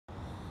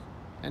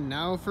And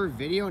now for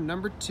video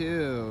number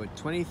 2,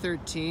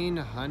 2013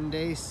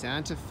 Hyundai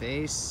Santa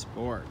Fe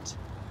Sport.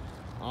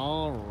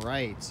 All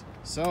right,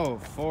 so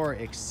for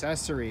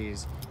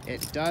accessories,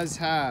 it does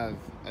have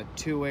a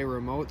two-way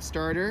remote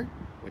starter,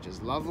 which is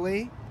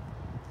lovely,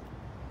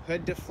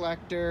 hood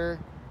deflector,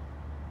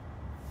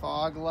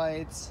 fog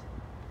lights,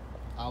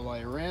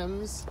 alloy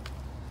rims.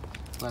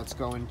 Let's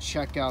go and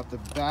check out the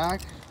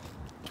back,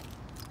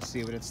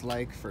 see what it's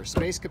like for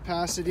space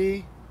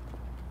capacity.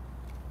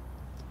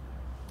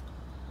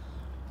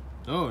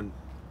 Oh,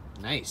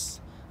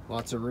 nice.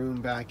 Lots of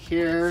room back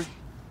here.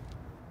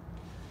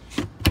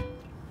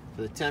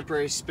 For the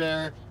temporary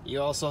spare,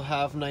 you also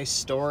have nice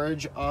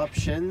storage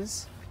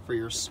options for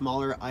your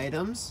smaller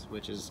items,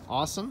 which is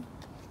awesome.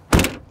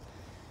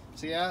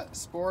 So yeah,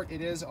 Sport,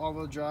 it is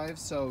all-wheel drive,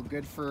 so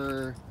good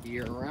for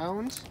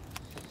year-round.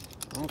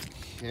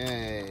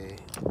 Okay.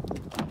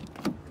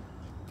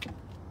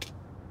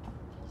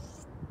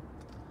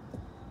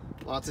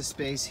 Lots of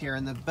space here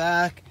in the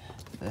back.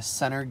 The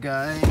center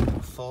guy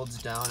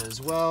folds down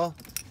as well.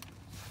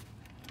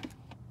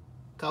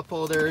 Cup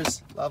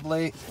holders,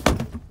 lovely.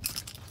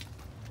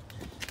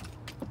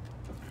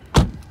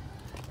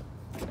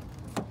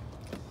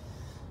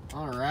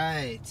 All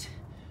right,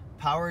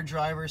 power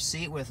driver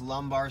seat with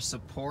lumbar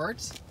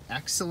support,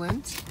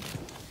 excellent.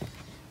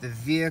 The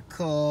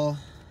vehicle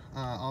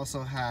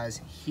also has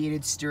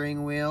heated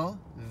steering wheel,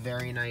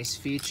 very nice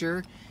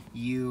feature.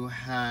 You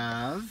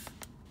have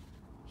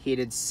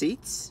heated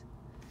seats,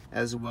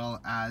 as well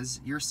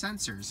as your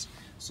sensors.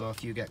 So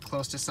if you get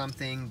close to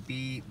something,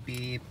 beep,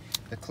 beep.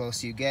 The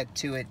closer you get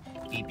to it,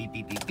 beep, beep,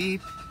 beep, beep,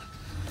 beep.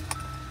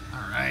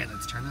 All right,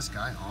 let's turn this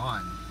guy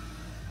on.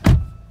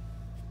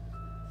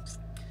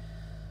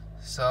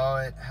 So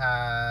it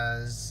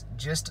has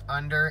just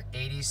under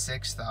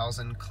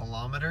 86,000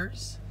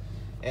 kilometers.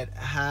 It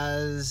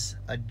has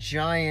a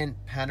giant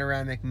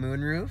panoramic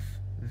moonroof,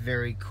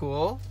 very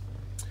cool.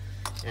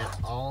 It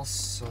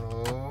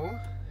also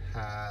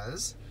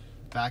has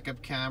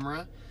backup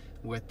camera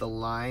with the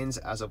lines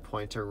as a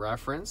point of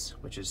reference,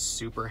 which is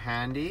super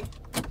handy.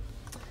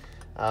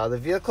 The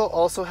vehicle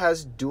also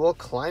has dual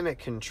climate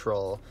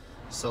control,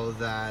 so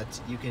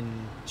that you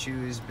can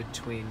choose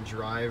between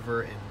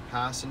driver and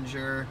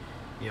passenger.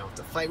 You don't have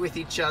to fight with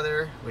each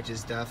other, which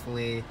is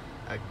definitely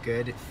a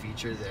good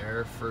feature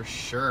there for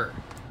sure.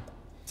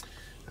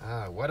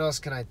 What else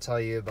can I tell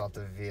you about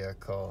the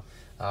vehicle?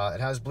 It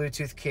has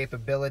Bluetooth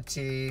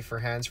capability for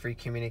hands-free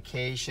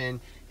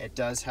communication. It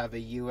does have a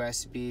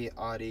USB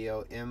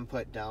audio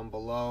input down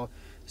below.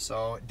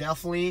 So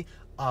definitely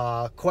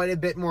quite a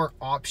bit more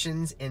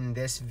options in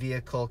this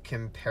vehicle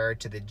compared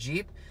to the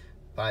Jeep.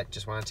 But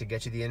just wanted to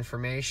get you the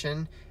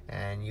information,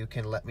 and you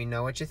can let me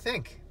know what you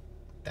think.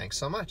 Thanks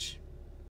so much.